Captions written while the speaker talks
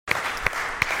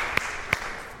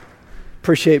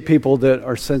Appreciate people that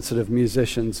are sensitive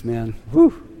musicians, man.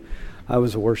 Whew. I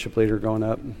was a worship leader growing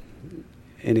up.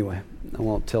 Anyway, I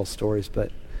won't tell stories,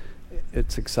 but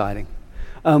it's exciting.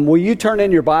 Will you turn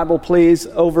in your Bible, please,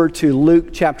 over to Luke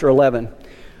chapter 11.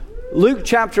 Luke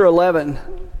chapter 11.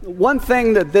 One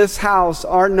thing that this house,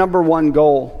 our number one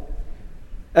goal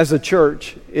as a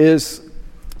church, is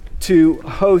to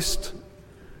host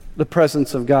the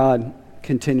presence of God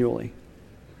continually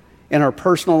in our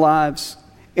personal lives,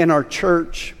 in our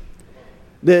church,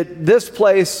 that this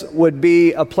place would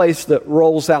be a place that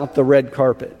rolls out the red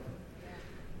carpet.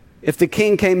 If the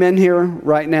King came in here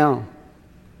right now,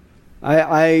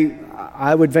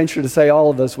 I would venture to say all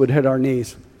of us would hit our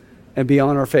knees and be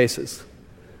on our faces.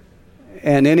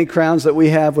 And any crowns that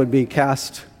we have would be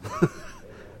cast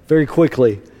very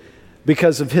quickly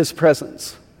because of His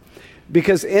presence.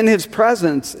 Because in His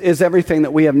presence is everything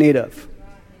that we have need of.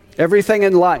 Everything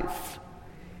in life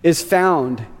is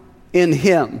found in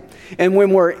Him. And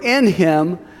when we're in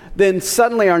Him, then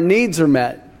suddenly our needs are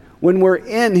met. When we're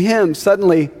in Him,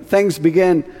 suddenly things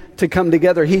begin to come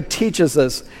together. He teaches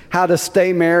us how to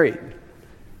stay married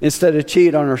instead of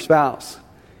cheat on our spouse.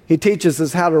 He teaches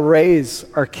us how to raise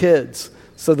our kids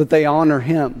so that they honor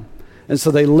Him and so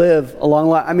they live a long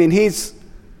life. I mean, He's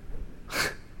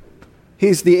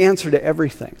the answer to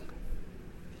everything.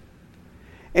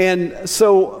 And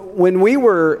so when we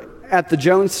were at the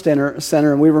Jones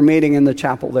Center and we were meeting in the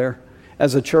chapel there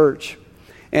as a church,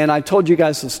 and I told you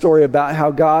guys the story about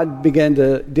how God began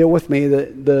to deal with me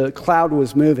that the cloud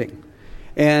was moving.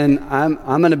 And I'm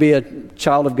going to be a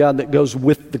child of God that goes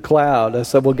with the cloud. I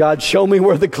said, well, God, show me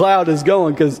where the cloud is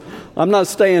going, because I'm not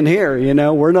staying here,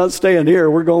 We're not staying here.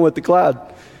 We're going with the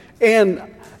cloud. And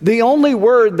the only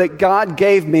word that God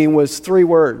gave me was 3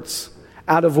 words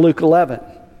out of Luke 11.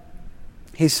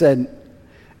 He said,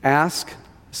 ask,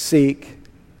 seek,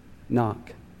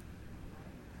 knock.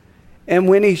 And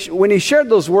when he shared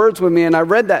those words with me, and I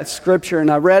read that scripture,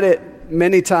 and I read it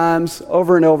many times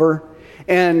over and over,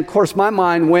 and of course my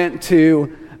mind went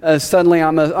to suddenly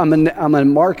I'm a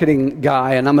marketing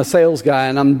guy, and I'm a sales guy,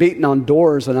 and I'm beating on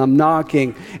doors, and I'm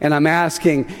knocking, and I'm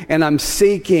asking, and I'm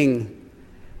seeking.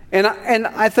 And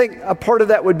I think a part of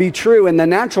that would be true in the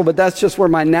natural, but that's just where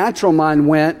my natural mind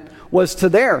went, was to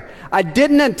there. I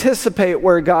didn't anticipate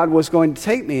where God was going to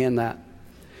take me in that.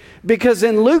 Because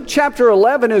in Luke chapter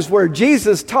 11 is where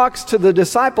Jesus talks to the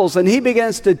disciples and He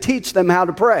begins to teach them how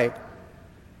to pray.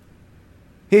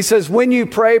 He says, when you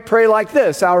pray, pray like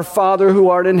this: Our Father who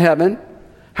art in heaven,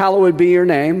 hallowed be your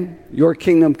name. Your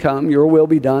kingdom come, your will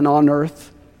be done on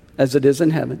earth as it is in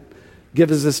heaven.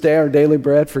 Give us this day our daily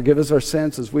bread. Forgive us our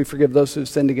sins as we forgive those who have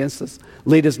sinned against us.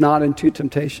 Lead us not into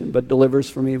temptation, but deliver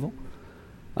us from evil.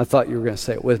 I thought you were going to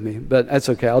say it with me, but that's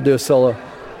okay. I'll do a solo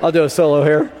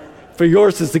here. For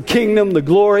yours is the kingdom, the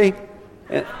glory,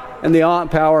 and the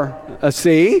power.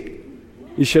 See?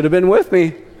 You should have been with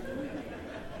me.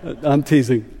 I'm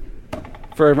teasing.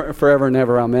 Forever and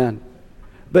ever, amen.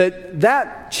 But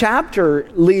that chapter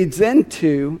leads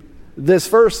into this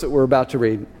verse that we're about to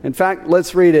read. In fact,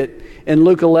 let's read it in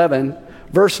Luke 11,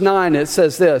 verse 9. It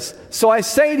says this: So I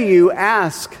say to you,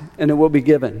 ask, and it will be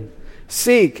given.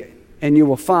 Seek, and you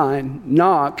will find.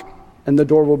 Knock, and the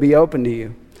door will be opened to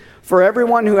you. For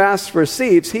everyone who asks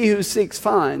receives, he who seeks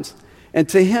finds, and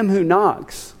to him who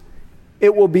knocks,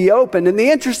 it will be opened. And the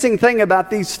interesting thing about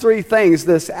these 3 things,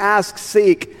 this ask,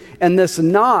 seek, and this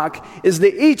knock, is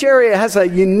that each area has a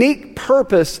unique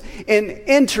purpose in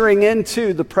entering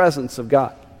into the presence of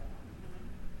God.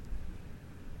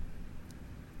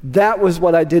 That was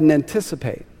what I didn't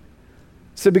anticipate.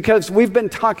 So because we've been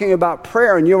talking about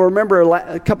prayer, and you'll remember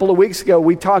a couple of weeks ago,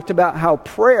 we talked about how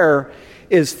prayer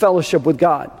is fellowship with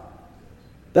God.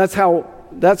 That's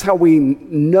how we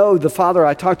know the Father.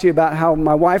 I talked to you about how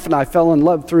my wife and I fell in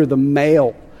love through the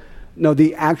mail. No,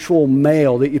 the actual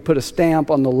mail that you put a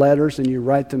stamp on the letters and you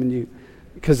write them, and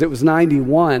because it was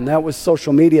 91. That was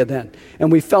social media then. And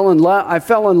we fell in love. I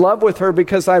fell in love with her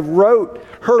because I wrote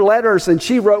her letters and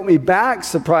she wrote me back,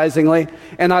 surprisingly.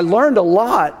 And I learned a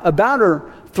lot about her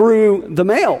through the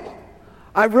mail.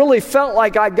 I really felt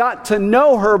like I got to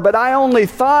know her, but I only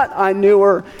thought I knew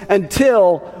her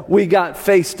until we got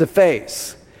face to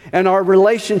face. And our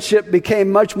relationship became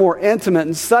much more intimate.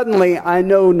 And suddenly I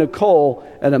know Nicole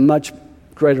at a much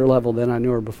greater level than I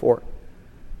knew her before.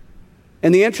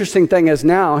 And the interesting thing is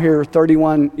now, here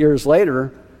 31 years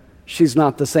later, she's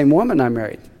not the same woman I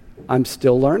married. I'm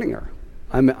still learning her.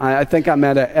 I think I'm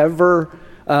at a ever,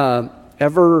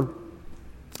 however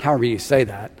you say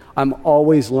that, I'm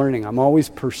always learning. I'm always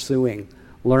pursuing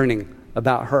learning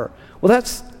about her. Well,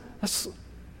 that's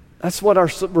what our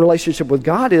relationship with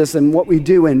God is, and what we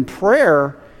do in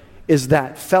prayer is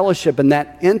that fellowship and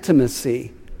that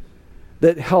intimacy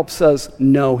that helps us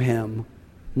know him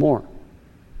more.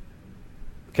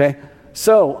 Okay?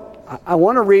 So, I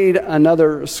want to read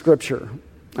another scripture.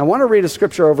 I want to read a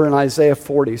scripture over in Isaiah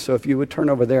 40, so if you would turn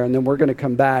over there, and then we're going to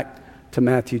come back to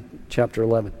Matthew chapter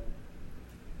 11.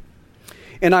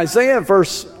 In Isaiah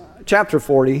chapter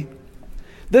 40,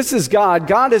 this is God.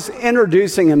 God is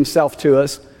introducing himself to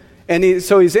us. And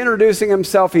so he's introducing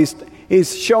himself.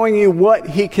 He's showing you what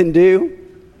he can do.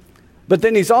 But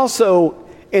then he's also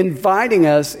inviting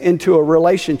us into a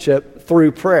relationship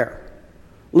through prayer.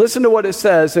 Listen to what it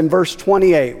says in verse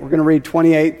 28. We're going to read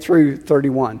 28 through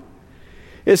 31.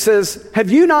 It says, have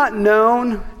you not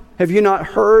known, have you not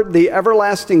heard the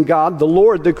everlasting God, the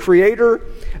Lord, the creator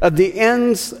of the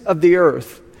ends of the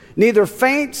earth, neither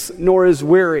faints nor is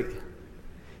weary?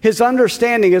 His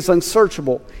understanding is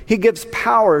unsearchable. He gives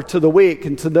power to the weak,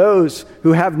 and to those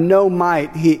who have no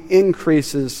might, he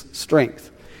increases strength.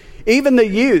 Even the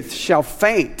youth shall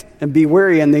faint and be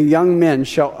weary, and the young men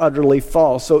shall utterly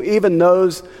fall. So even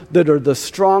those that are the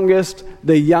strongest,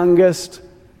 the youngest,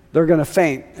 they're going to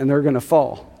faint and they're going to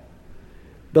fall.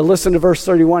 But listen to verse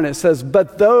 31. It says,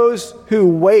 but those who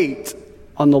wait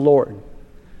on the Lord,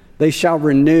 they shall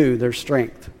renew their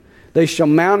strength. They shall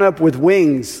mount up with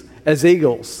wings as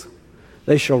eagles.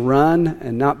 They shall run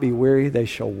and not be weary. They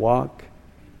shall walk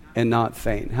and not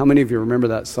faint. How many of you remember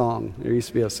that song? There used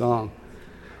to be a song.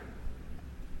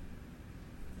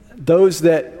 Those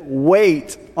that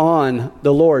wait on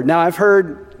the Lord. Now, I've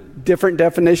heard different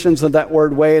definitions of that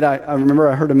word wait. I remember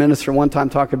I heard a minister one time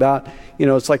talk about,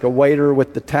 it's like a waiter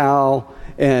with the towel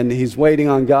and he's waiting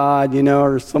on God,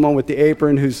 or someone with the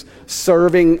apron who's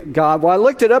serving God. Well, I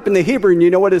looked it up in the Hebrew, and you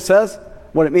know what it says?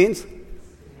 What it means?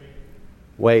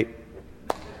 Wait.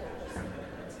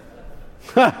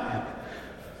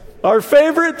 Our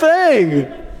favorite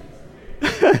thing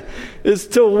is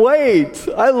to wait.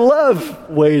 I love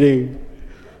waiting.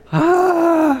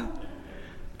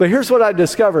 But here's what I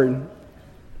discovered.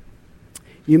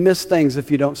 You miss things if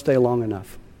you don't stay long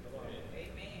enough.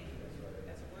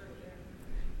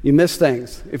 You miss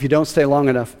things if you don't stay long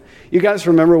enough. You guys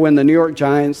remember when the New York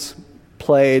Giants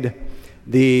played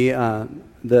the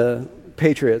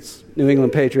Patriots, New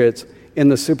England Patriots, in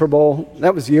the Super Bowl?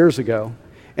 That was years ago.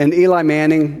 And Eli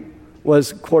Manning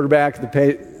was quarterback of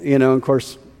of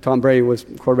course, Tom Brady was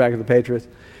quarterback of the Patriots.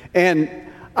 And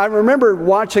I remember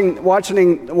watching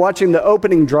the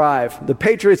opening drive. The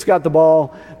Patriots got the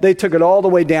ball. They took it all the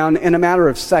way down in a matter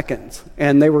of seconds,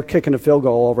 and they were kicking a field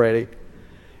goal already.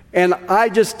 And I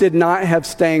just did not have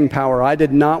staying power. I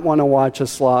did not want to watch a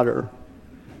slaughter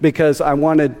because I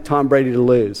wanted Tom Brady to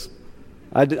lose.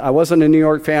 I wasn't a New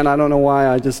York fan. I don't know why.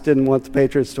 I just didn't want the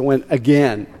Patriots to win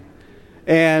again.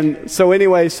 And so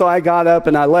anyway, I got up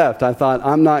and I left. I thought,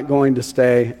 I'm not going to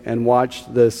stay and watch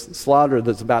this slaughter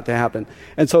that's about to happen.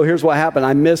 And so here's what happened.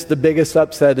 I missed the biggest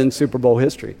upset in Super Bowl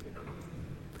history.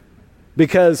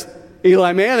 Because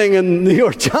Eli Manning and the New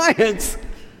York Giants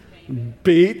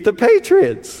beat the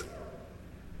Patriots.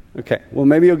 Okay, well,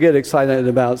 maybe you'll get excited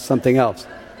about something else.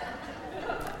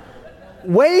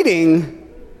 Waiting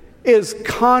is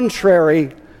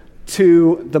contrary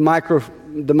to the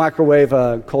microwave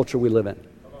culture we live in.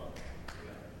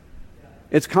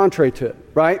 It's contrary to it,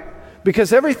 right?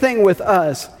 Because everything with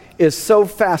us is so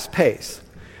fast-paced.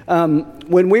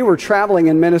 When we were traveling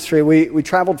in ministry, we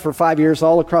traveled for 5 years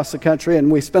all across the country,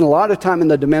 and we spent a lot of time in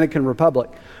the Dominican Republic.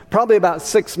 Probably about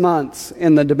 6 months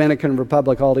in the Dominican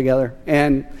Republic altogether.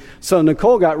 And so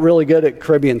Nicole got really good at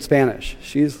Caribbean Spanish.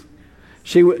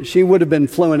 She would have been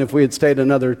fluent if we had stayed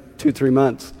another 2-3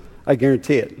 months. I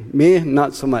guarantee it. Me,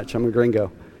 not so much. I'm a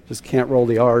gringo. Just can't roll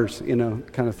the R's,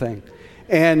 kind of thing.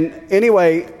 And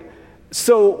anyway,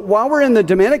 so while we're in the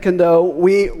Dominican, though,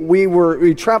 we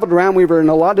traveled around. We were in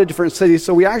a lot of different cities,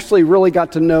 so we actually really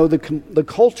got to know the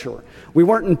culture. We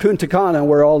weren't in Punta Cana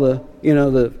where all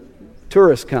the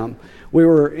tourists come. We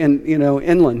were in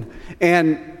inland,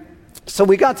 and so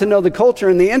we got to know the culture.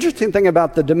 And the interesting thing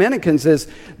about the Dominicans is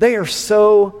they are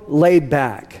so laid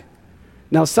back.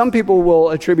 Now, some people will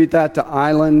attribute that to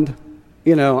island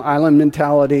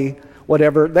mentality,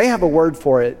 whatever. They have a word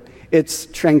for it. It's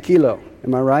tranquilo.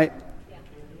 Am I right? Yeah.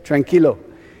 Tranquilo.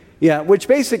 Yeah, which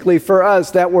basically for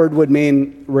us, that word would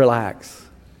mean relax.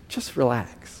 Just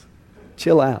relax.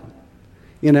 Chill out.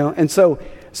 And so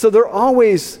they're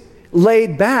always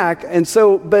laid back. And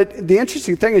so, but the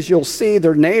interesting thing is you'll see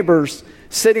their neighbors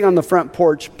sitting on the front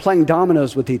porch playing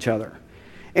dominoes with each other.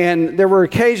 And there were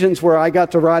occasions where I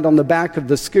got to ride on the back of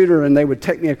the scooter and they would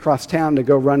take me across town to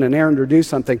go run an errand or do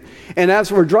something. And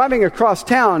as we're driving across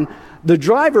town, the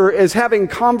driver is having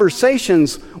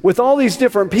conversations with all these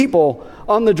different people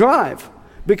on the drive.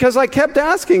 Because I kept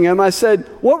asking him, I said,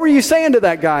 what were you saying to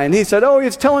that guy? And he said, oh,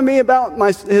 he's telling me about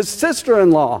his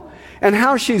sister-in-law and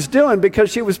how she's doing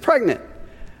because she was pregnant.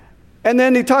 And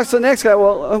then he talks to the next guy,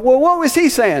 well, what was he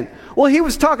saying? Well, he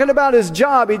was talking about his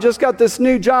job. He just got this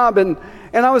new job. And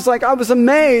I was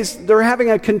amazed. They're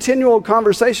having a continual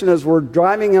conversation as we're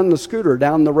driving on the scooter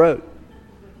down the road.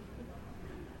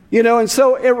 And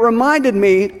so it reminded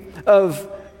me of,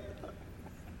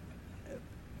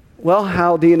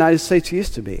 how the United States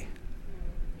used to be.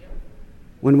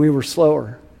 When we were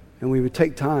slower and we would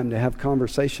take time to have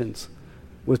conversations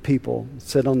with people,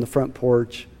 sit on the front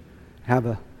porch, have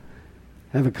a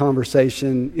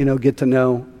conversation, get to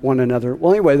know one another.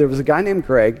 Well, anyway, there was a guy named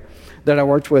Greg that I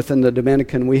worked with in the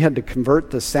Dominican. We had to convert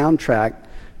the soundtrack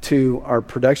to our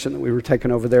production that we were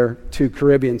taking over there to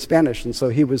Caribbean Spanish, and so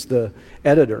he was the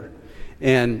editor.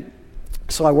 And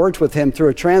so I worked with him through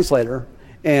a translator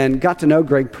and got to know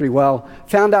Greg pretty well.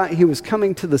 Found out he was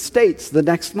coming to the States the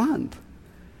next month.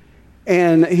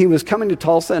 And he was coming to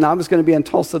Tulsa, and I was going to be in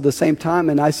Tulsa at the same time,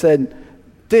 and I said,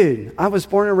 dude, I was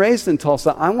born and raised in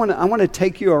Tulsa. I want to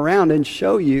take you around and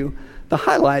show you the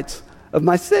highlights of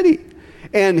my city.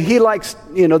 And he likes,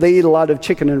 they eat a lot of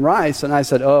chicken and rice. And I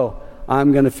said, oh,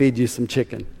 I'm going to feed you some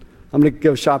chicken. I'm going to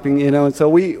go shopping, And so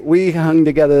we hung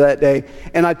together that day.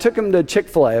 And I took him to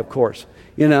Chick-fil-A, of course,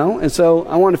 And so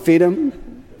I want to feed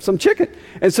him some chicken.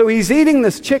 And so he's eating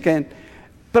this chicken.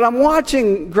 But I'm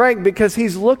watching Greg because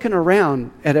he's looking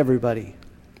around at everybody.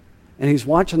 And he's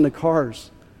watching the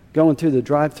cars going through the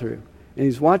drive-thru, and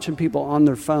he's watching people on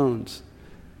their phones,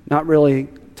 not really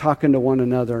talking to one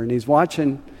another, and he's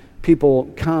watching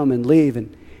people come and leave,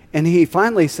 and he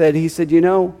finally said,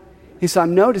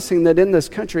 I'm noticing that in this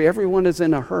country, everyone is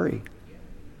in a hurry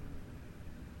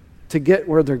to get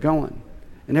where they're going,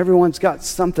 and everyone's got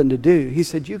something to do. He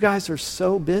said, you guys are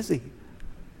so busy.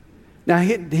 Now,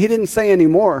 he didn't say any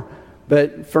more,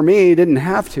 but for me, he didn't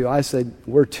have to. I said,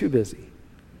 we're too busy.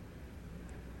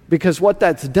 Because what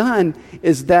that's done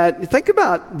is that, think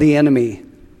about the enemy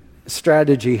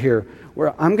strategy here,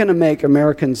 where I'm going to make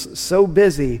Americans so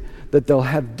busy that they'll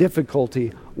have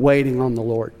difficulty waiting on the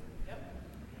Lord.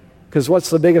 Because what's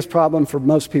the biggest problem for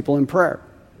most people in prayer?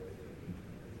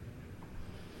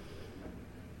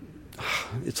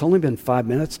 It's only been 5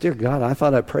 minutes. Dear God, I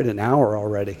thought I prayed an hour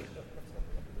already.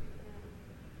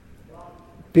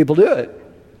 People do it.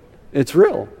 It's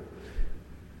real.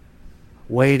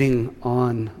 Waiting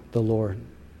on the Lord.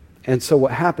 And so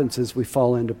what happens is we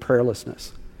fall into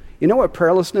prayerlessness. You know what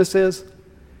prayerlessness is?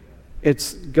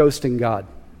 It's ghosting God.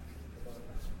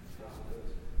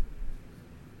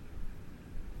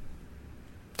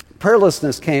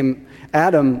 Prayerlessness came,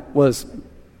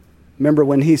 remember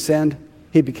when he sinned?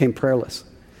 He became prayerless.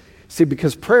 See,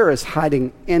 because prayer is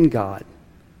hiding in God.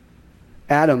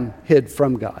 Adam hid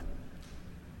from God.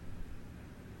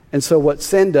 And so what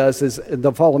sin does is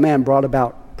the fall of man brought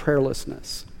about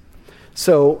prayerlessness.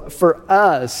 So for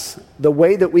us, the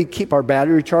way that we keep our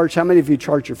battery charged, how many of you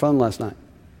charged your phone last night?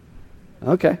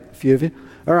 Okay, a few of you.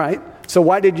 All right. So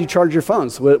why did you charge your phone?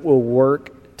 So it will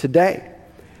work today.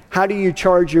 How do you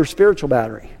charge your spiritual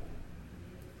battery?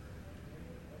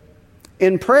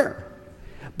 In prayer.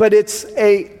 But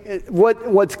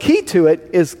what's key to it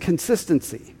is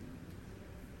consistency.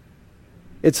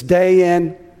 It's day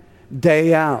in,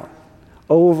 day out,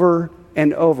 over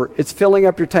and over. It's filling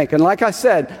up your tank. And like I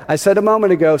said a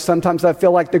moment ago, sometimes I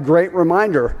feel like the great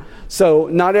reminder. So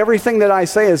not everything that I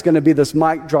say is going to be this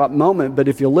mic drop moment, but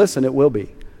if you listen, it will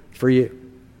be for you.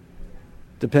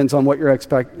 Depends on what your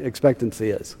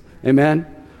expectancy is. Amen?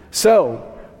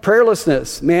 So,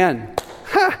 prayerlessness, man,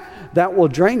 that will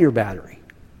drain your battery.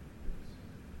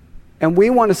 And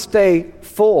we want to stay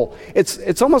full.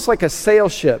 It's almost like a sail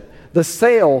ship. The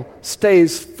sail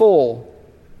stays full.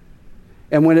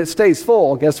 And when it stays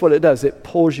full, guess what it does? It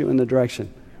pulls you in the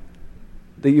direction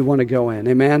that you want to go in.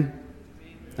 Amen?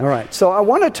 All right. So I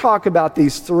want to talk about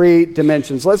these three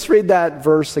dimensions. Let's read that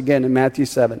verse again in Matthew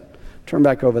 7. Turn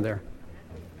back over there.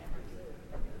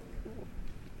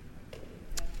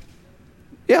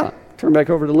 Yeah, turn back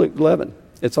over to Luke 11.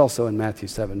 It's also in Matthew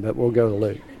 7, but we'll go to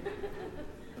Luke.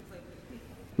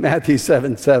 Matthew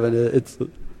 7:7. It's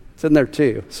in there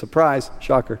too. Surprise,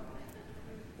 shocker.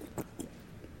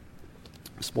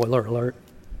 Spoiler alert.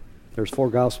 There's 4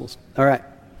 Gospels. All right.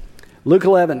 Luke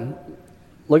 11.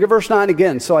 Look at verse 9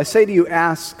 again. So I say to you,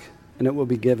 ask, and it will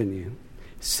be given you.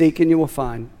 Seek, and you will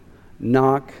find.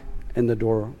 Knock, and the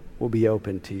door will be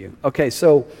open to you. Okay,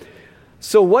 so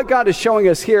what God is showing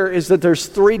us here is that there's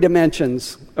 3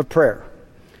 dimensions of prayer.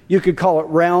 You could call it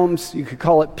realms, you could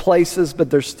call it places, but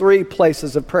there's 3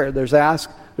 places of prayer. There's ask,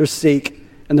 there's seek,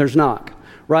 and there's knock,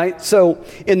 right? So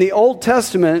in the Old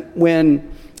Testament,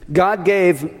 when God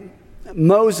gave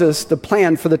Moses the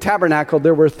plan for the tabernacle,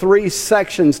 there were 3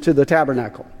 sections to the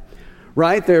tabernacle,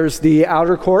 right? There's the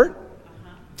outer court,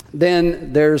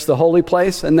 then there's the holy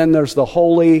place, and then there's the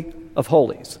Holy of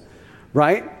Holies,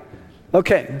 right?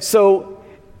 Okay, so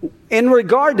in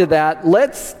regard to that,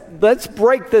 let's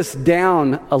break this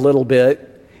down a little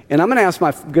bit, and I'm going to ask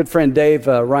my good friend Dave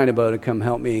Reinebo to come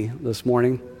help me this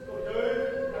morning.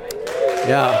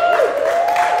 Yeah.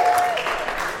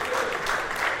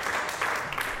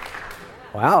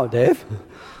 Wow, Dave.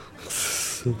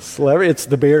 Celebrity. It's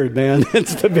the beard, man.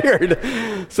 It's the beard.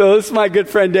 So this is my good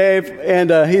friend Dave,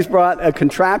 and he's brought a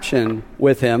contraption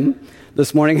with him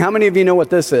this morning. How many of you know what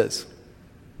this is?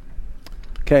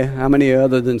 Okay, how many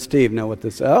other than Steve know what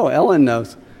this is? Oh, Ellen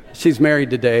knows. She's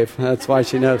married to Dave. That's why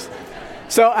she knows.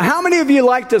 So how many of you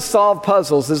like to solve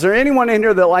puzzles? Is there anyone in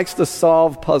here that likes to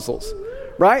solve puzzles?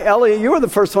 Right? Ellie, you were the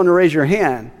first one to raise your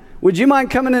hand. Would you mind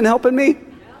coming and helping me?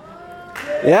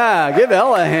 Yeah, give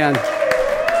Ella a hand.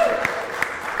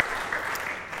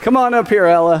 Come on up here,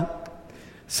 Ella.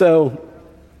 So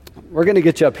we're going to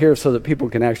get you up here so that people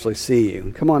can actually see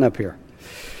you. Come on up here.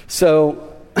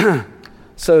 So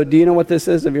do you know what this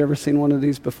is? Have you ever seen one of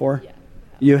these before? Yeah.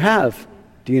 You have.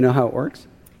 Do you know how it works?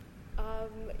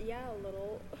 Yeah, a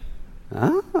little.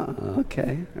 Ah,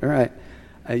 okay. All right.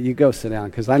 You go sit down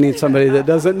because I need somebody that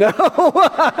doesn't know.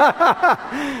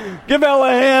 Give Ella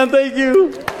a hand. Thank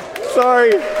you.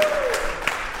 Sorry.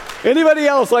 Anybody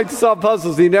else like to solve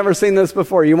puzzles? You've never seen this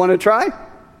before. You want to try?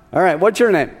 All right. What's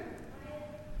your name?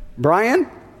 Brian?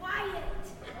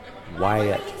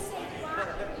 Wyatt.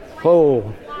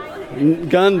 Whoa.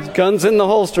 Guns in the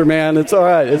holster, man. It's all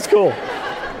right. It's cool.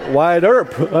 Wyatt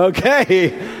Earp. Okay.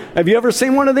 Have you ever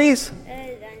seen one of these?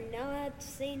 I know I've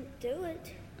seen do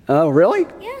it. Oh, really?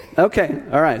 Yeah. Okay.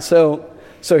 All right. So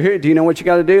here, do you know what you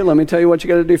got to do? Let me tell you what you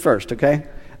got to do first, okay?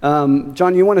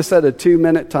 John, you want to set a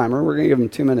 2-minute timer. We're going to give him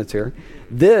 2 minutes here.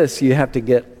 This you have to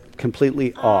get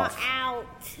completely off. Out.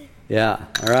 Yeah.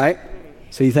 All right.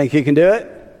 So you think you can do it?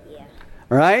 Yeah.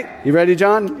 All right. You ready,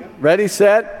 John? Yep. Ready,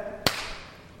 set,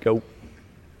 go.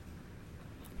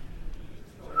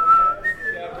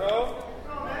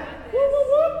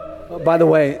 Oh, by the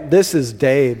way, this is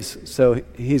Dave's, so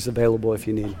he's available if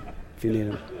you need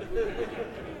him.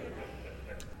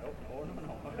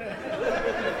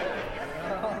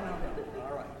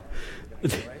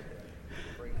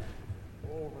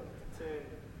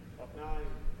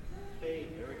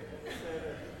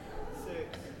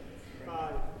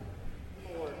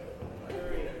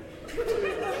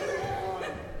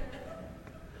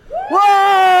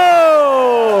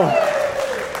 Whoa!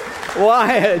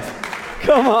 Wyatt,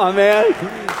 come on, man.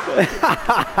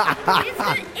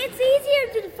 It's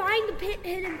easier to find the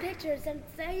hidden pictures, and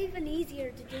it's even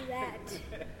easier to do that.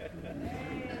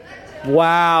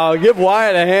 Wow, give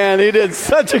Wyatt a hand. He did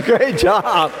such a great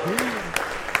job.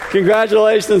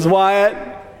 Congratulations, Wyatt.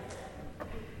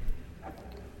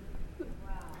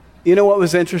 You know what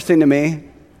was interesting to me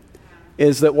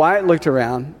is that Wyatt looked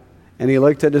around and he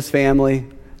looked at his family.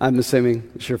 I'm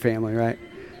assuming it's your family, right?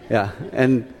 Yeah.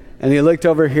 And he looked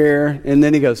over here and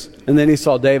then he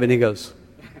saw Dave and he goes,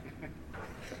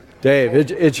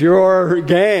 Dave, it's your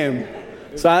game.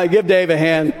 So I give Dave a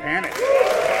hand.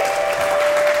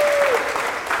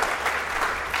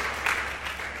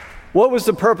 What was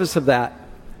the purpose of that?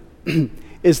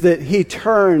 Is that he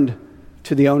turned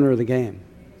to the owner of the game.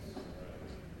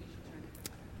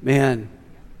 Man,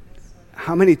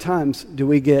 how many times do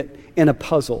we get in a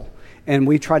puzzle and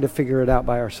we try to figure it out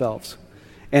by ourselves?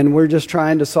 And we're just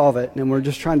trying to solve it, and we're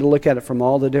just trying to look at it from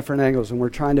all the different angles, and we're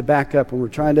trying to back up, and we're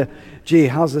trying to,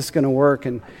 how's this going to work?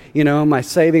 And, my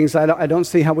savings, I don't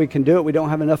see how we can do it. We don't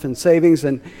have enough in savings,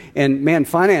 and man,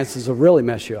 finances will really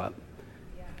mess you up.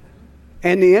 Yeah.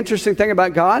 And the interesting thing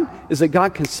about God is that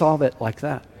God can solve it like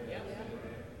that. Yeah.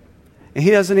 And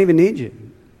He doesn't even need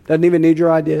you. Doesn't even need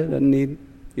your idea, doesn't need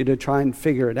you to try and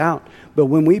figure it out. But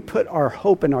when we put our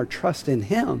hope and our trust in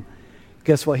Him,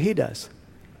 guess what He does?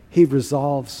 He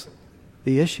resolves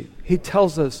the issue. He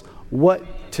tells us what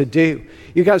to do.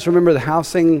 You guys remember the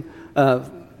housing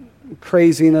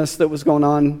craziness that was going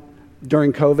on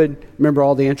during COVID? Remember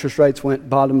all the interest rates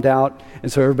bottomed out, and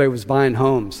so everybody was buying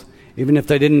homes. Even if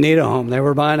they didn't need a home, they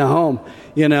were buying a home,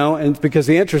 and because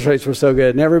the interest rates were so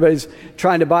good, and everybody's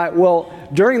trying to buy it. Well,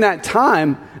 during that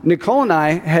time, Nicole and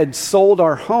I had sold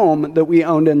our home that we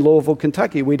owned in Louisville,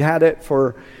 Kentucky. We'd had it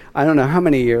for, I don't know how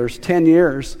many years, 10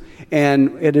 years,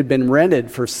 and it had been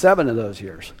rented for 7 of those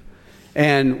years.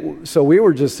 And so we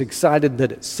were just excited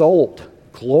that it sold.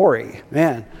 Glory,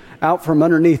 man, out from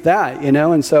underneath that,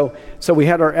 And so we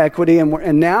had our equity,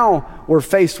 and now we're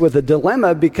faced with a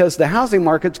dilemma because the housing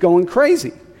market's going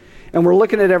crazy. And we're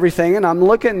looking at everything, and I'm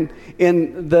looking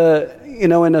in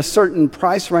in a certain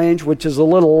price range, which is a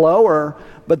little lower.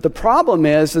 But the problem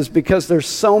is because there's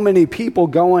so many people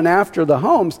going after the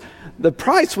homes, the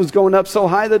price was going up so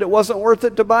high that it wasn't worth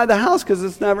it to buy the house because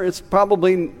it's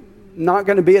probably not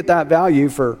going to be at that value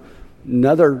for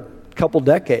another couple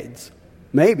decades,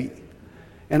 maybe.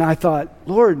 And I thought,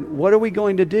 Lord, what are we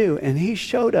going to do? And he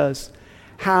showed us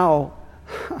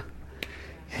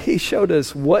he showed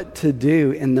us what to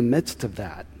do in the midst of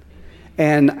that.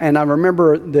 And I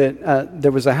remember that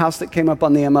there was a house that came up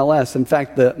on the MLS. In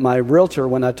fact, my realtor,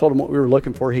 when I told him what we were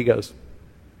looking for, he goes,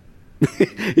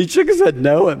 he shook his head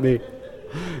no at me.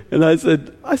 And I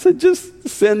said, just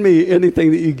send me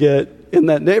anything that you get in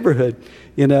that neighborhood,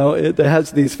 that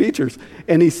has these features.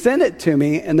 And he sent it to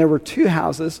me, and there were 2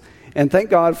 houses. And thank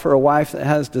God for a wife that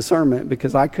has discernment,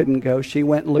 because I couldn't go. She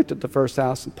went and looked at the first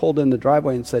house and pulled in the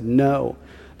driveway and said no.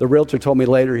 The realtor told me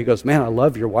later, he goes, man, I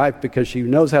love your wife because she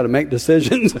knows how to make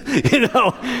decisions.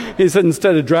 He said,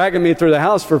 instead of dragging me through the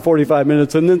house for 45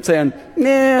 minutes and then saying,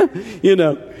 nah,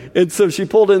 And so she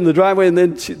pulled in the driveway, and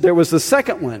then there was the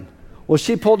second one. Well,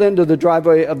 she pulled into the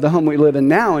driveway of the home we live in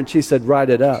now, and she said,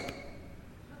 write it up.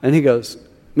 And he goes,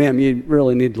 ma'am, you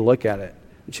really need to look at it.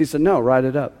 And she said, no, write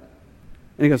it up.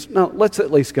 And he goes, no, let's at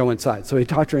least go inside. So he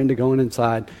talked her into going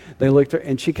inside. They looked at her,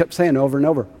 and she kept saying over and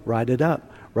over, write it up.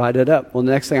 Write it up. Well,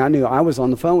 the next thing I knew, I was on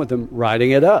the phone with him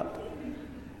writing it up.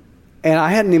 And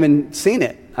I hadn't even seen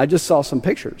it. I just saw some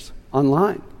pictures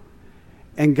online.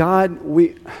 And God,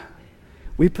 we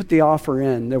put the offer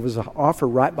in. There was an offer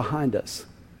right behind us.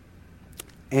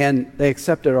 And they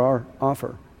accepted our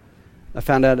offer. I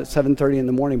found out at 7:30 in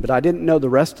the morning, but I didn't know the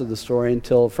rest of the story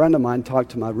until a friend of mine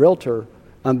talked to my realtor,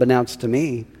 unbeknownst to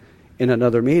me, in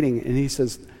another meeting. And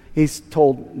he's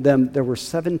told them there were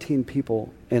 17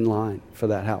 people in line for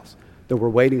that house that were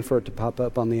waiting for it to pop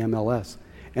up on the MLS.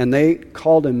 And they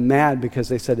called him mad because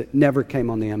they said it never came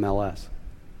on the MLS.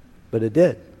 But it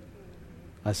did.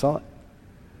 I saw it.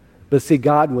 But see,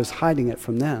 God was hiding it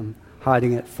from them,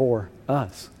 hiding it for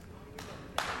us.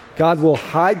 God will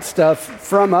hide stuff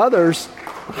from others,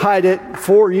 hide it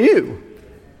for you.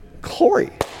 Glory.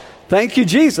 Thank you,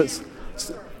 Jesus.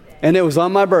 And it was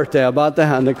on my birthday. I bought the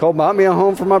house. Nicole bought me a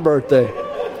home for my birthday.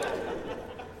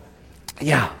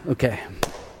 Yeah, okay.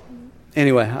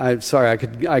 Anyway, I'm sorry,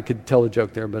 I could tell a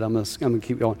joke there, but I'm gonna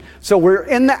keep going. So we're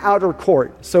in the outer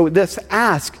court. So this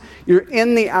ask, you're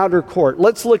in the outer court.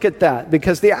 Let's look at that,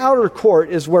 because the outer court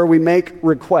is where we make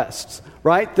requests,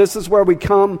 right? This is where we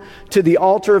come to the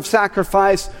altar of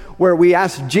sacrifice, where we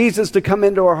ask Jesus to come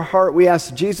into our heart. We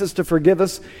ask Jesus to forgive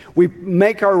us. We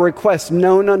make our requests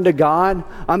known unto God.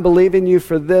 I'm believing you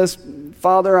for this.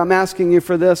 Father, I'm asking you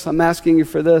for this. I'm asking you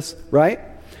for this, right?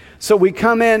 So we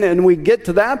come in and we get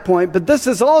to that point, but this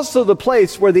is also the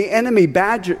place where the enemy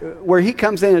where he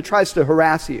comes in and tries to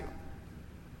harass you.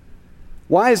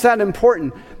 Why is that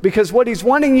important? Because what he's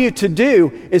wanting you to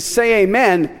do is say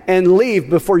amen and leave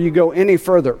before you go any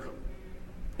further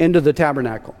into the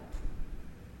tabernacle.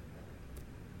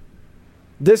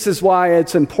 This is why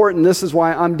it's important. This is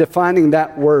why I'm defining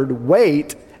that word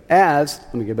wait as,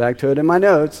 let me get back to it in my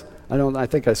notes. I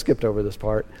think I skipped over this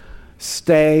part.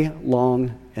 Stay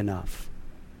long enough.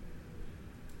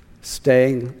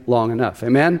 Staying long enough.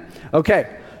 Amen?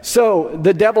 Okay. So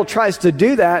the devil tries to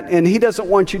do that, and he doesn't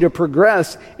want you to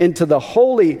progress into the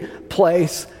holy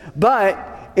place.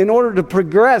 But in order to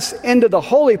progress into the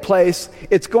holy place,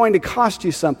 it's going to cost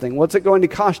you something. What's it going to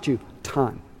cost you?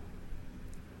 Time.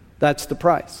 That's the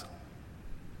price.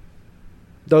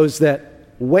 Those that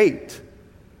wait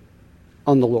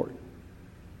on the Lord.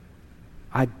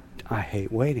 I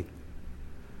hate waiting.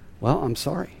 Well, I'm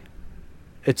sorry.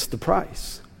 It's the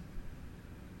price.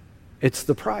 It's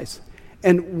the price.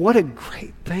 And what a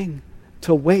great thing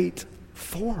to wait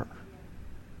for.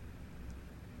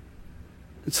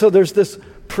 So there's this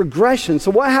progression.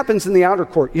 So what happens in the outer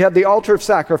court? You have the altar of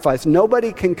sacrifice.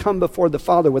 Nobody can come before the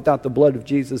Father without the blood of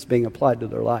Jesus being applied to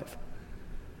their life.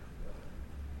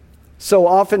 So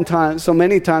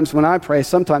many times when I pray,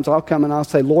 sometimes I'll come and I'll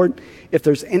say, Lord, if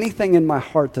there's anything in my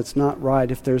heart that's not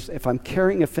right, if I'm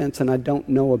carrying offense and I don't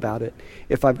know about it,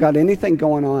 if I've got anything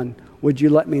going on, would you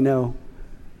let me know?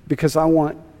 Because I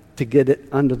want to get it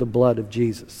under the blood of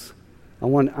Jesus. I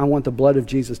want the blood of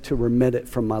Jesus to remit it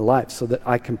from my life so that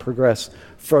I can progress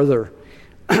further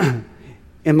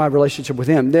in my relationship with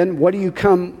him. Then what do you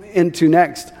come into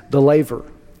next? The laver.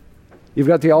 You've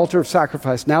got the altar of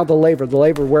sacrifice. Now the laver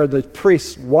where the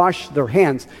priests wash their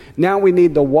hands. Now we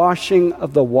need the washing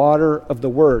of the water of the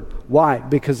word. Why?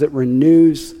 Because it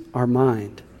renews our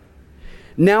mind.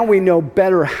 Now we know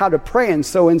better how to pray. And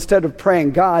so instead of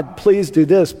praying, God, please do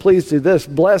this,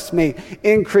 bless me,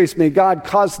 increase me, God,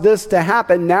 cause this to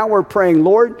happen. Now we're praying,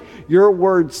 Lord, your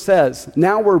word says.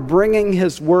 Now we're bringing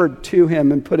his word to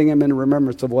him and putting him in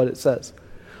remembrance of what it says.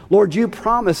 Lord, you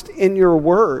promised in your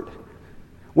word.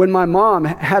 When my mom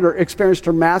experienced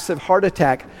her massive heart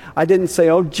attack, I didn't say,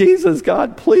 oh, Jesus,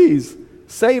 God, please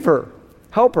save her,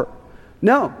 help her.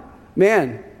 No,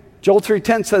 man, Joel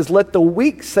 3:10 says, let the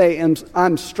weak say,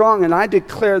 I'm strong, and I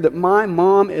declare that my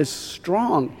mom is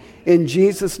strong in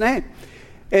Jesus' name.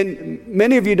 And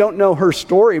many of you don't know her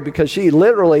story because she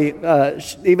literally,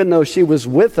 even though she was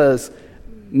with us,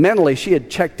 mentally, she had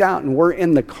checked out, and we're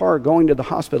in the car going to the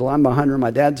hospital. I'm behind her,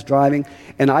 my dad's driving,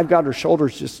 and I've got her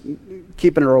shoulders just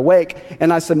keeping her awake.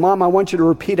 And I said, Mom, I want you to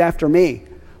repeat after me.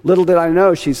 Little did I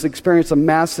know she's experienced a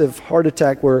massive heart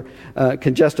attack where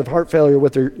congestive heart failure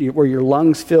where your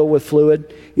lungs fill with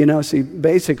fluid. So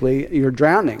basically you're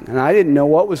drowning. And I didn't know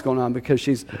what was going on because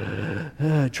she's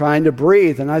trying to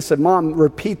breathe. And I said, Mom,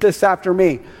 repeat this after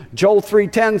me. Joel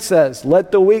 3:10 says,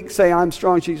 let the weak say I'm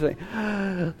strong. She'd say,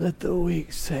 let the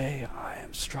weak say I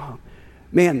am strong.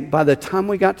 Man, by the time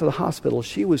we got to the hospital,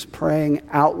 she was praying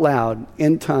out loud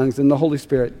in tongues in the Holy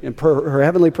Spirit, in her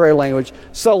heavenly prayer language,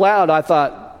 so loud I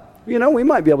thought, we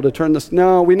might be able to turn this.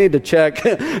 No, we need to check,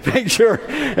 make sure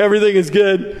everything is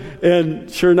good.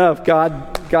 And sure enough,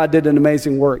 God did an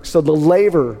amazing work. So the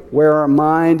laver where our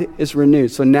mind is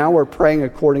renewed. So now we're praying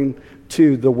according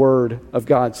to the word of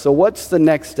God. So what's the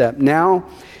next step? Now,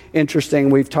 interesting,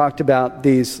 we've talked about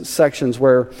these sections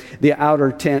where the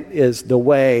outer tent is the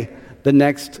way. The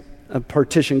next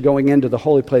partition going into the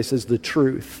holy place is the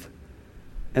truth.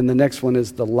 And the next one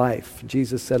is the life.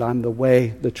 Jesus said, I'm the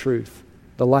way, the truth,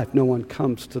 the life. No one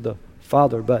comes to the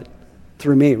Father but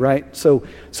through me, right? So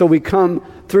we come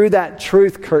through that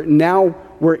truth curtain. Now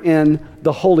we're in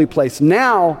the holy place.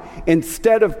 Now,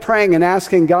 instead of praying and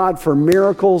asking God for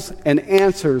miracles and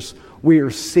answers, we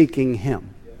are seeking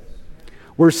him.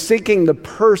 We're seeking the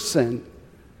person,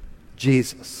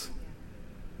 Jesus.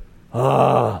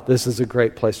 This is a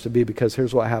great place to be because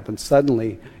here's what happens.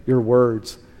 Suddenly, your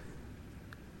words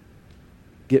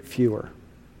get fewer.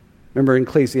 Remember in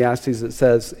Ecclesiastes it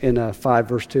says in 5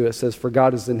 verse 2, it says, for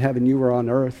God is in heaven, you are on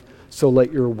earth, so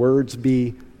let your words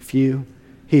be few.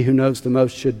 He who knows the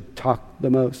most should talk the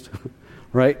most,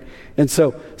 right? And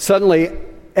so suddenly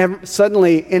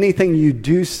anything you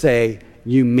do say,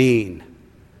 you mean.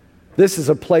 This is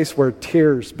a place where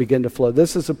tears begin to flow.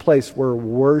 This is a place where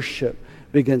worship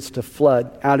begins to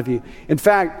flood out of you. In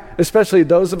fact, especially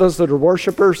those of us that are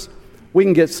worshipers, we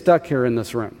can get stuck here in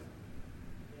this room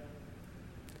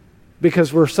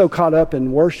because we're so caught up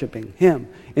in worshiping him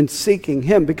and seeking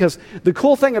him. Because the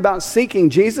cool thing about seeking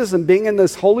Jesus and being in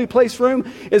this holy place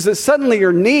room is that suddenly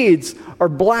your needs are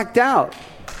blacked out.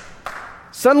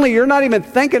 Suddenly you're not even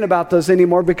thinking about those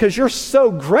anymore because you're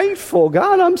so grateful.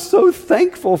 God, I'm so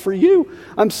thankful for you.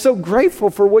 I'm so grateful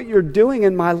for what you're doing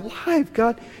in my life.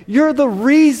 God, you're the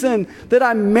reason that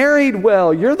I married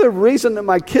well. You're the reason that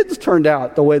my kids turned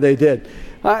out the way they did.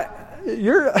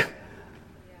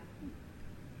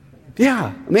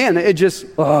 It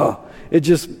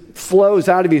just flows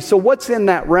out of you. So what's in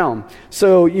that realm?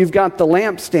 So you've got the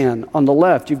lampstand on the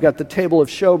left. You've got the table of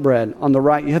showbread on the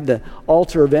right. You have the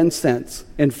altar of incense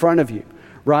in front of you,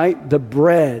 right? The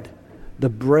bread, the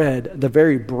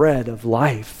very bread of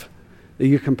life that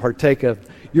you can partake of.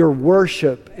 Your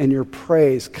worship and your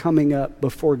praise coming up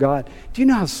before God. Do you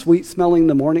know how sweet smelling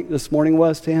this morning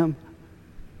was to him?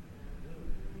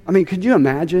 I mean, could you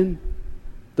imagine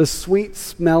the sweet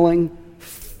smelling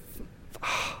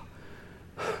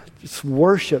just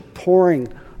worship pouring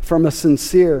from a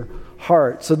sincere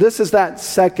heart. So this is that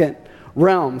second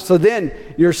realm. So then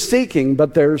you're seeking,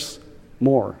 but there's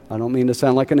more. I don't mean to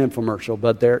sound like an infomercial,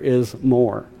 but there is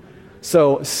more.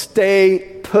 So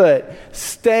stay put.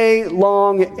 Stay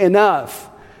long enough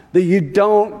that you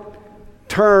don't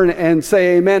turn and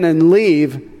say amen and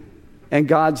leave, and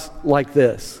God's like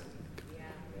this.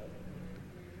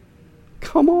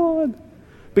 Come on.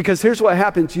 Because here's what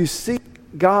happens. You seek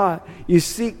God, you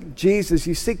seek Jesus,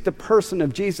 you seek the person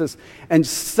of Jesus, and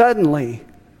suddenly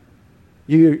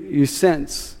you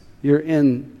sense you're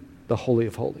in the Holy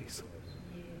of Holies.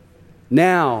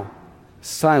 Now,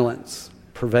 silence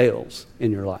prevails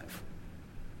in your life.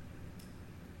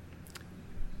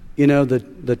 You know,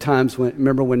 the times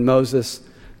remember when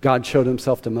God showed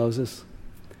himself to Moses,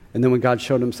 and then when God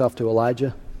showed himself to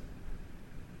Elijah?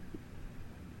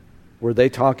 Were they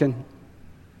talking?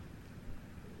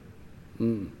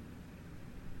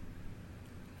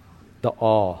 The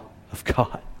awe of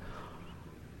God.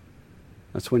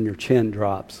 That's when your chin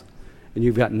drops and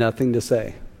you've got nothing to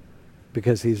say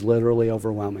because he's literally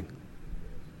overwhelming.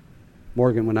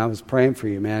 Morgan, when I was praying for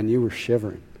you, man, you were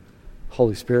shivering.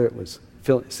 Holy Spirit was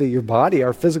feeling. See, your body,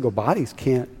 our physical bodies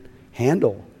can't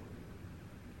handle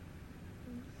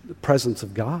the presence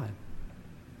of God.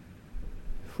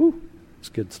 Whew, it's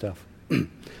good stuff.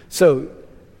 So,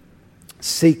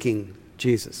 seeking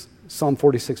Jesus. Psalm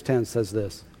 46:10 says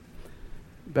this.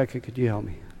 Becca, could you help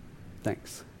me?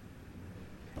 Thanks.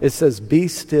 It says, be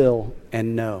still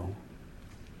and know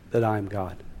that I am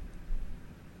God.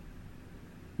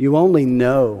 You only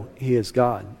know he is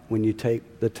God when you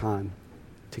take the time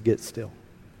to get still.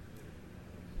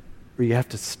 Or you have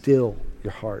to still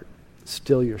your heart,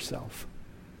 still yourself.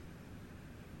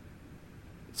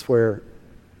 It's where,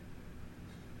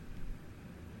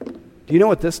 do you know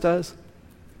what this does?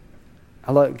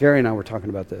 Gary and I were talking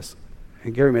about this.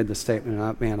 And Gary made this statement,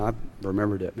 and I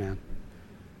remembered it, man.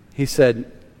 He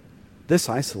said, this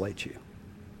isolates you.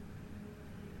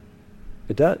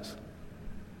 It does.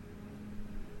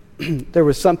 There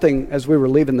was something, as we were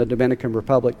leaving the Dominican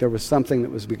Republic, there was something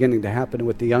that was beginning to happen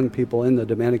with the young people in the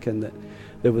Dominican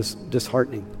that was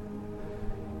disheartening.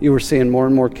 You were seeing more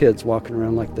and more kids walking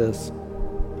around like this.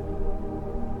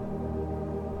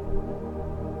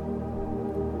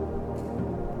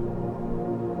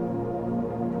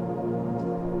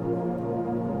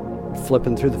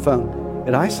 Flipping through the phone.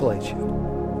 It isolates you.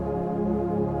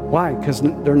 Why? Because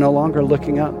they're no longer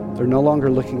looking up. They're no longer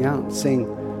looking out, seeing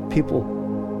people,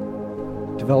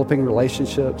 developing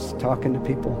relationships, talking to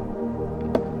people.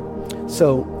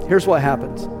 So here's what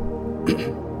happens.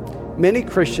 Many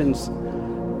Christians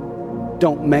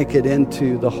don't make it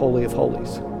into the Holy of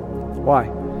Holies. Why?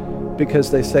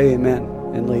 Because they say amen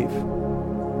and leave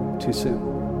too soon.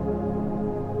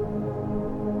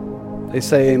 They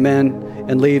say amen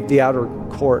and leave the outer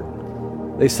court.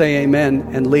 They say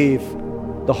amen and leave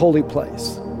the holy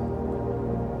place.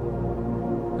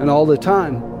 And all the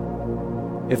time,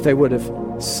 if they would have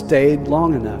stayed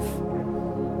long enough,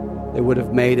 they would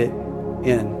have made it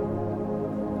in.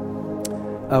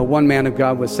 One man of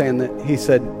God was saying that he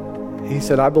said,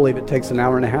 I believe it takes an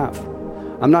hour and a half.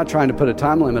 I'm not trying to put a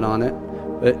time limit on it,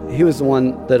 but he was the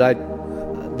one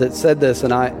that said this,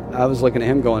 and I was looking at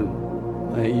him going,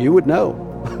 you would know,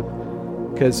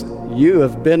 because you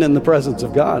have been in the presence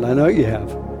of God. I know you have.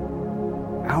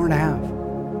 Hour and a half.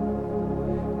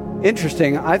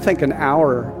 Interesting, I think an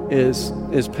hour is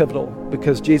pivotal,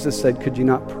 because Jesus said, could you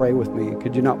not pray with me?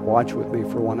 Could you not watch with me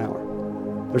for 1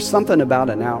 hour? There's something about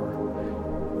an hour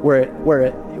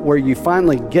where you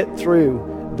finally get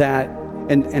through that,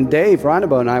 and Dave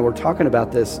Reinebo and I were talking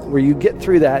about this, where you get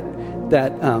through that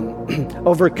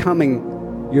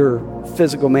overcoming your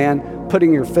physical man,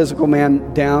 putting your physical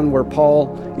man down, where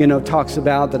Paul, talks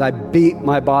about that I beat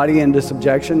my body into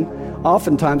subjection.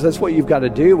 Oftentimes, that's what you've got to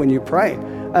do when you pray.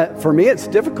 For me, it's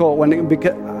difficult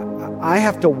because I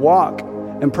have to walk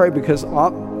and pray, because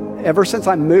ever since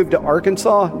I moved to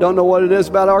Arkansas, don't know what it is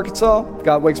about Arkansas,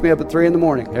 God wakes me up at 3 a.m.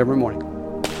 every morning.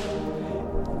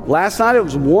 Last night it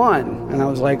was 1, and I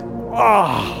was like,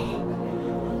 oh,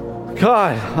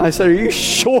 God. I said, are you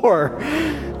sure?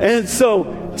 And so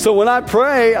when I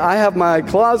pray, I have my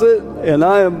closet, and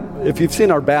if you've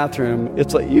seen our bathroom,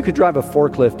 it's like you could drive a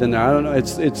forklift in there. I don't know,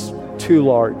 it's too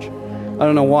large. I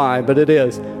don't know why, but it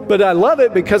is. But I love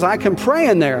it because I can pray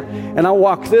in there. And I'll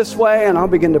walk this way, and I'll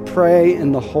begin to pray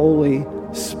in the Holy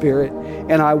Spirit.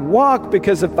 And I walk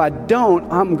because if I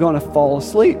don't, I'm going to fall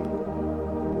asleep.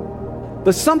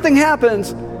 But something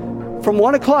happens from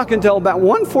 1 o'clock until about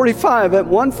 1:45. At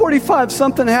 1:45,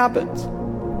 something happens.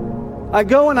 I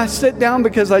go and I sit down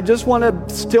because I just want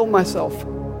to still myself.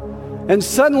 And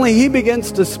suddenly he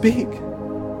begins to speak.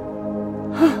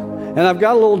 And I've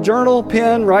got a little journal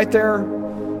pen right there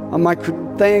on my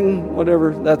thing,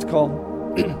 whatever that's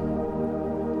called.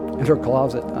 In her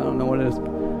closet. I don't know what it is.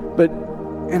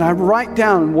 And I write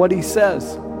down what he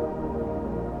says.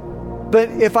 But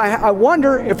I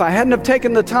wonder if I hadn't have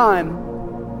taken the time,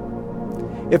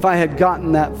 if I had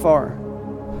gotten that far.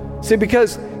 See,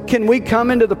 because can we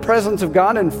come into the presence of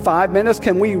God in 5 minutes?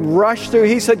 Can we rush through?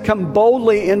 He said, come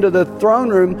boldly into the throne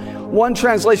room. One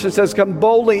translation says, come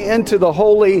boldly into the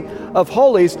Holy of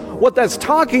Holies. What that's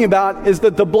talking about is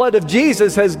that the blood of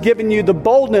Jesus has given you the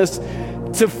boldness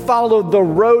to follow the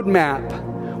roadmap.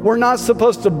 We're not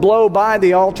supposed to blow by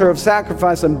the altar of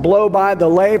sacrifice and blow by the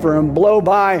laver and blow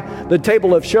by the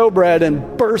table of showbread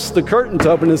and burst the curtains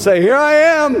open and say, here I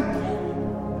am.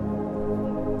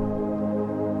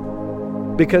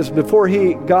 Because before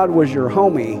God was your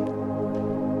homie,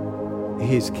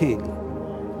 He's king.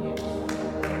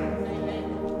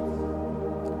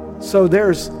 So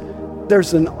there's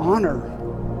an honor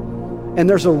and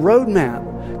there's a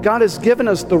roadmap. God has given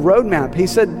us the roadmap. He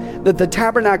said that the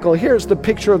tabernacle here is the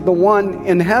picture of the one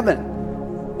in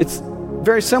heaven. It's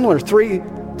very similar, three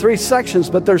sections,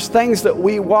 but there's things that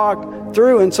we walk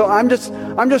through. And so I'm just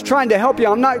trying to help you.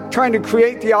 I'm not trying to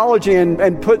create theology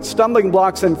and put stumbling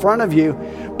blocks in front of you,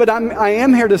 but I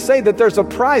am here to say that there's a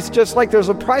price, just like there's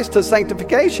a price to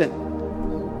sanctification.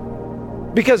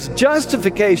 Because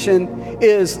justification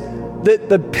is that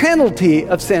the penalty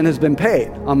of sin has been paid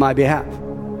on my behalf.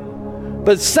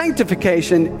 But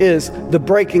sanctification is the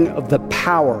breaking of the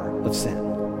power of sin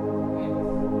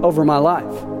over my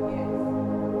life.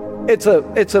 It's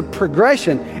a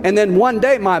progression. And then one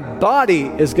day my body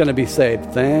is going to be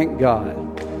saved. Thank God.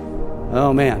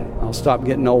 Oh man, I'll stop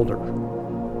getting older.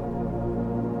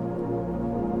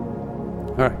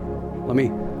 All right, let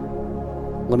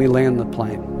me land the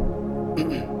plane.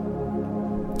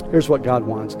 Here's what God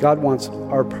wants. God wants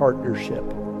our partnership.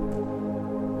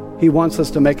 He wants us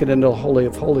to make it into the Holy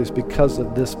of Holies because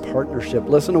of this partnership.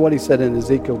 Listen to what he said in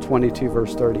Ezekiel 22,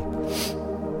 verse 30.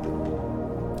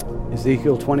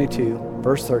 Ezekiel 22,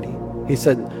 verse 30. He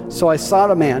said, "So I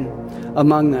sought a man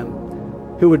among them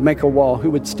who would make a wall, who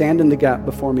would stand in the gap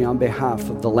before me on behalf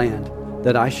of the land,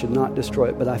 that I should not destroy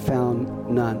it, but I found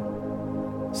none."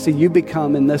 See, you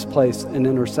become in this place an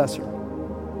intercessor.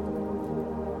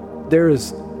 There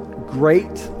is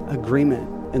great agreement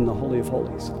in the Holy of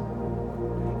Holies.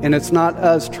 And it's not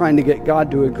us trying to get God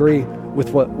to agree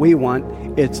with what we want.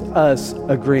 It's us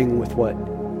agreeing with what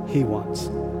he wants.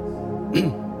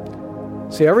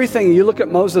 See, everything, you look at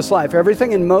Moses' life,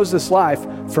 everything in Moses' life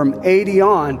from 80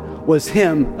 on was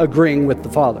him agreeing with the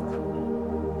Father.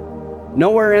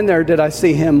 Nowhere in there did I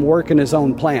see him working his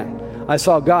own plan. I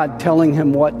saw God telling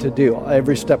him what to do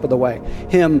every step of the way.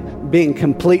 Him being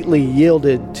completely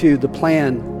yielded to the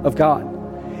plan of God.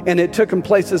 And it took him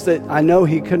places that I know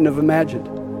he couldn't have imagined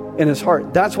in his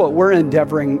heart. That's what we're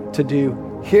endeavoring to do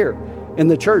here in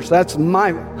the church. That's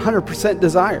my 100%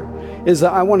 desire, is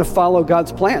that I want to follow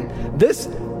God's plan. This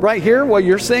right here, what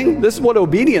you're seeing, this is what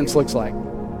obedience looks like.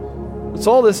 That's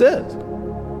all this is.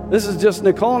 This is just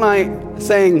Nicole and I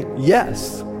saying,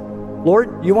 yes.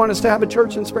 Lord, you want us to have a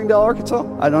church in Springdale, Arkansas?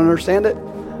 I don't understand it.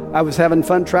 I was having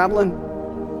fun traveling,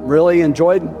 really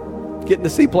enjoyed getting to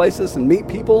see places and meet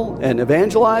people and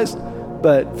evangelize.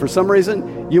 But for some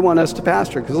reason, you want us to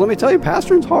pastor. Because let me tell you,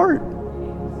 pastoring's hard.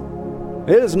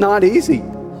 It is not easy.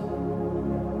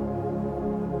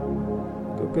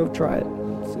 Go try it.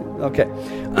 Okay.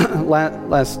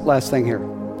 Last thing here.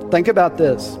 Think about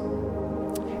this.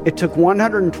 It took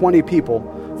 120 people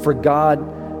for God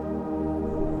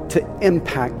to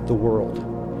impact the world.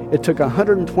 It took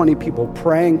 120 people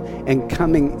praying and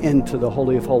coming into the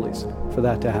Holy of Holies for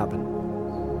that to happen.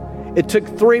 It took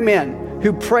 3 men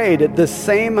who prayed at the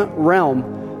same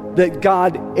realm that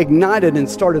God ignited and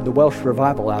started the Welsh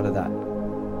revival out of that.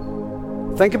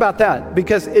 Think about that,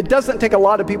 because it doesn't take a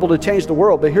lot of people to change the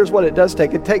world, but here's what it does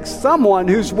take. It takes someone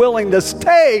who's willing to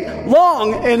stay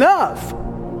long enough.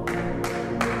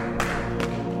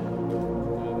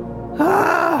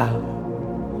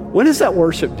 When is that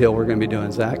worship deal we're going to be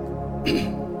doing, Zach?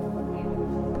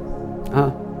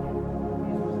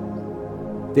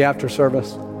 The after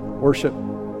service worship.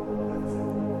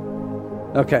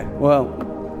 Okay,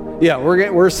 well, yeah,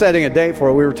 we're setting a date for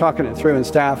it. We were talking it through in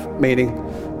staff meeting,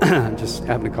 just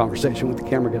having a conversation with the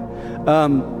camera guy.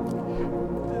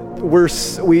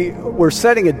 We're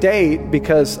setting a date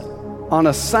because on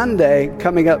a Sunday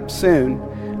coming up soon,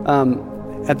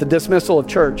 at the dismissal of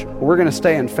church, we're going to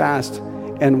stay and fast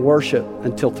and worship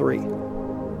until 3.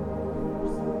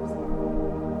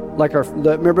 Like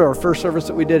remember our first service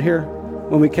that we did here?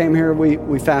 When we came here,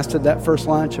 we fasted that first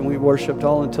lunch and we worshiped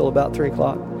all until about 3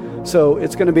 o'clock. So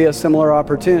it's going to be a similar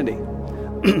opportunity.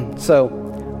 So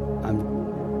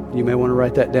you may want to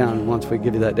write that down once we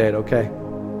give you that date, okay?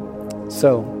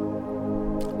 So,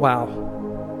 wow.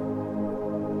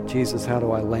 Jesus, how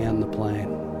do I land the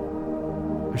plane?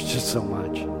 There's just so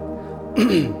much.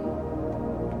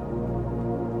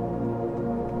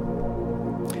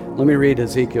 Let me read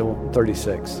Ezekiel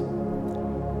 36.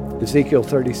 Ezekiel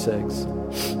 36.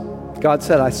 God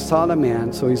said, I sought a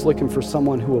man, so he's looking for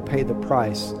someone who will pay the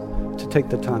price to take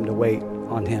the time to wait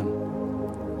on him.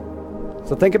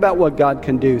 So think about what God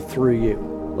can do through you.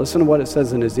 Listen to what it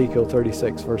says in Ezekiel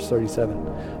 36, verse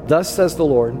 37. Thus says the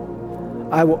Lord,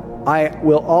 I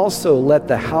will also let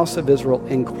the house of Israel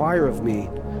inquire of me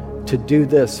to do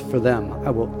this for them.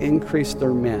 I will increase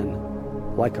their men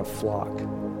like a flock.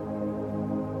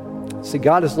 See,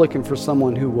 God is looking for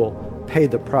someone who will pay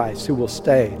the price, who will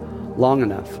stay long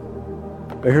enough.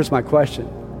 But here's my question.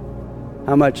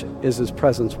 How much is his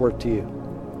presence worth to you?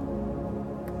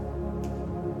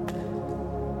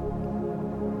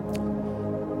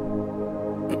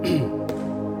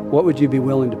 What would you be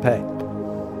willing to pay?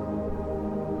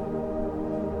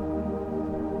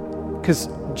 Because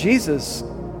Jesus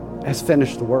has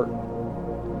finished the work.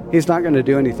 He's not going to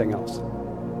do anything else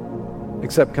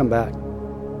except come back.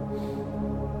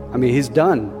 I mean, he's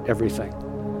done everything.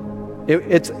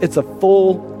 It's a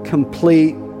full,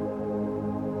 complete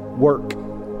work.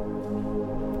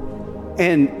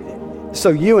 And so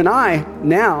you and I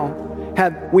now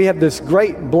have this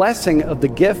great blessing of the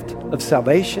gift of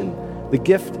salvation, the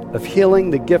gift of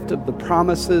healing, the gift of the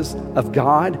promises of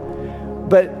God.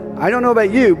 But I don't know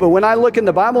about you, but when I look in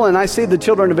the Bible and I see the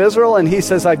children of Israel and he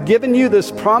says, I've given you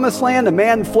this promised land, a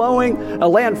land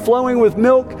flowing with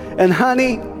milk and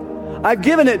honey. I've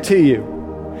given it to you.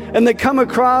 And they come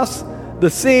across the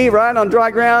sea, right, on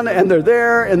dry ground, and they're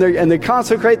there and they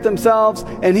consecrate themselves.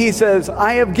 And he says,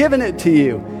 I have given it to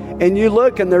you. And you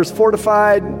look and there's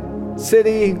fortified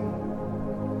city.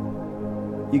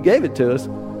 You gave it to us.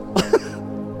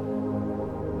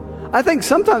 I think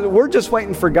sometimes we're just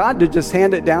waiting for God to just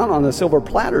hand it down on a silver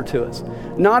platter to us,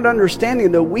 not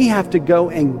understanding that we have to go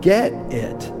and get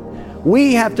it.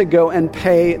 We have to go and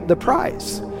pay the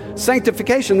price.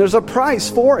 Sanctification, there's a price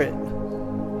for it.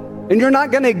 And you're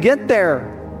not going to get there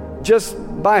just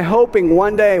by hoping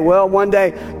one day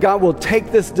God will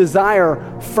take this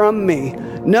desire from me.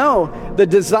 No, the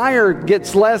desire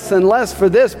gets less and less for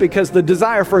this because the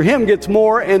desire for him gets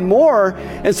more and more.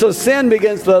 And so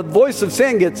the voice of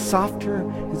sin gets softer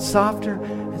and softer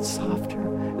and softer.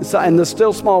 And the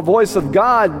still small voice of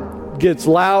God gets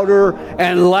louder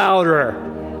and louder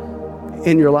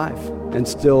in your life and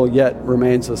still yet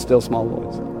remains a still small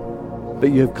voice. But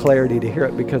you have clarity to hear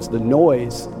it because the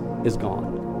noise is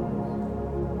gone.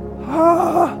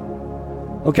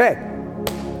 Okay.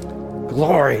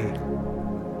 Glory.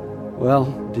 Well,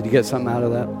 did you get something out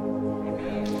of that?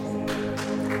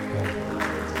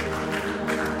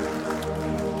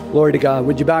 Glory to God.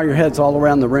 Would you bow your heads all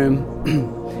around the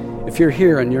room? If you're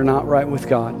here and you're not right with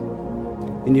God,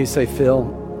 and you say,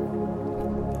 Phil,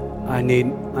 I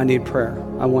need prayer.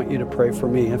 I want you to pray for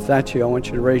me. If that's you, I want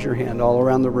you to raise your hand all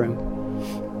around the room.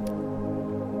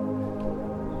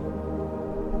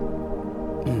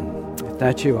 If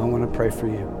that's you, I want to pray for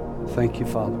you. Thank you,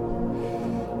 Father.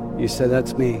 You say,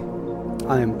 that's me.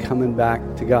 I am coming back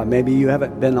to God. Maybe you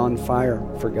haven't been on fire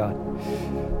for God.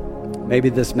 Maybe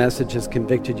this message has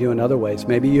convicted you in other ways.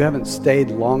 Maybe you haven't stayed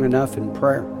long enough in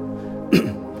prayer.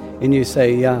 And you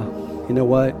say, yeah, you know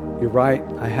what? You're right.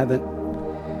 I haven't.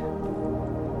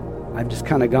 I've just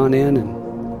kind of gone in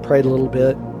and prayed a little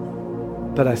bit.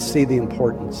 But I see the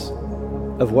importance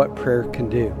of what prayer can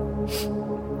do.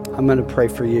 I'm going to pray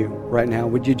for you right now.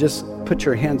 Would you just put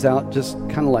your hands out just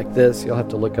kind of like this? You'll have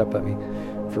to look up at me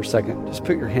for a second. Just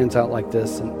put your hands out like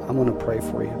this, and I'm going to pray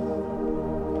for you.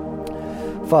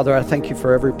 Father, I thank you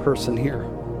for every person here.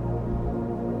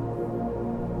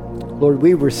 Lord,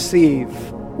 we receive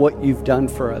what you've done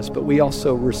for us, but we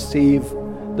also receive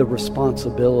the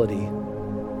responsibility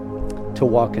to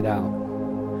walk it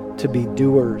out, to be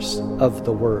doers of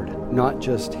the word, not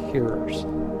just hearers.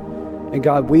 And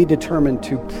God, we determine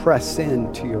to press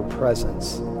into your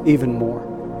presence even more.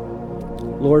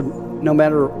 Lord, no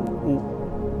matter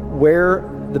where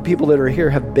the people that are here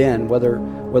have been,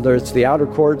 whether it's the outer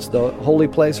courts, the holy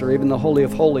place, or even the Holy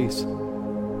of Holies,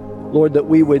 Lord, that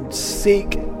we would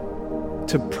seek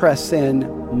to press in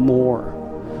more.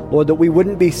 Lord, that we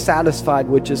wouldn't be satisfied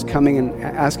with just coming and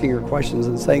asking your questions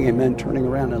and saying amen, turning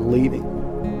around and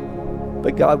leaving.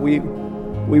 But God, we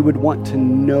would want to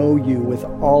know you with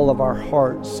all of our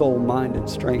heart, soul, mind, and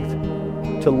strength,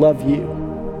 to love you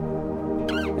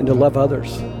and to love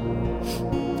others.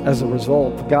 As a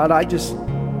result, God, I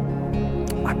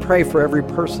pray for every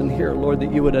person here, Lord,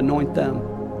 that you would anoint them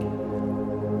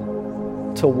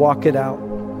to walk it out.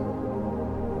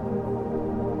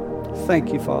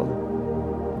 Thank you, Father.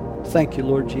 Thank you,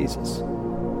 Lord Jesus.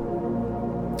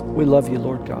 We love you,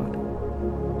 Lord God.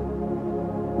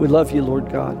 We love you, Lord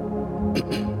God.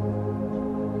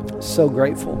 So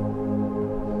grateful